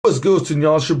What's good,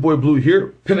 y'all? It's your boy Blue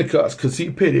here, Pentecost, because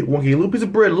he paid it. Want to get a little piece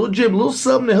of bread, a little gem, a little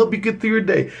something to help you get through your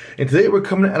day. And today we're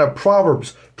coming out of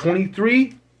Proverbs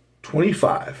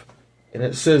 23:25. And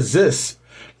it says this: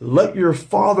 let your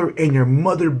father and your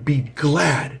mother be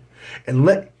glad, and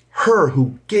let her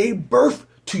who gave birth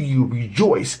to you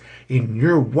rejoice in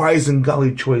your wise and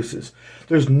godly choices.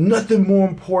 There's nothing more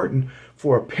important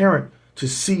for a parent to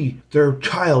see their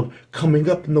child coming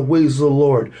up in the ways of the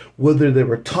Lord, whether they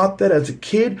were taught that as a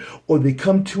kid or they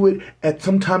come to it at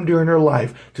some time during their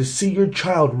life. To see your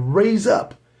child raise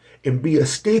up and be a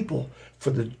staple for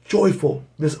the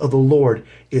joyfulness of the Lord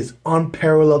is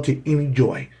unparalleled to any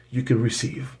joy you could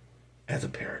receive as a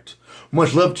parent.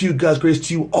 Much love to you guys. Grace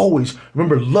to you always.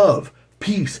 Remember, love,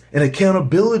 peace, and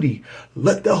accountability.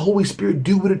 Let the Holy Spirit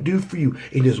do what it do for you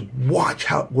and just watch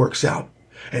how it works out.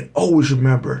 And always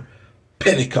remember,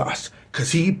 Pentecost,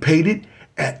 because he paid it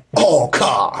at all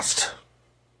cost.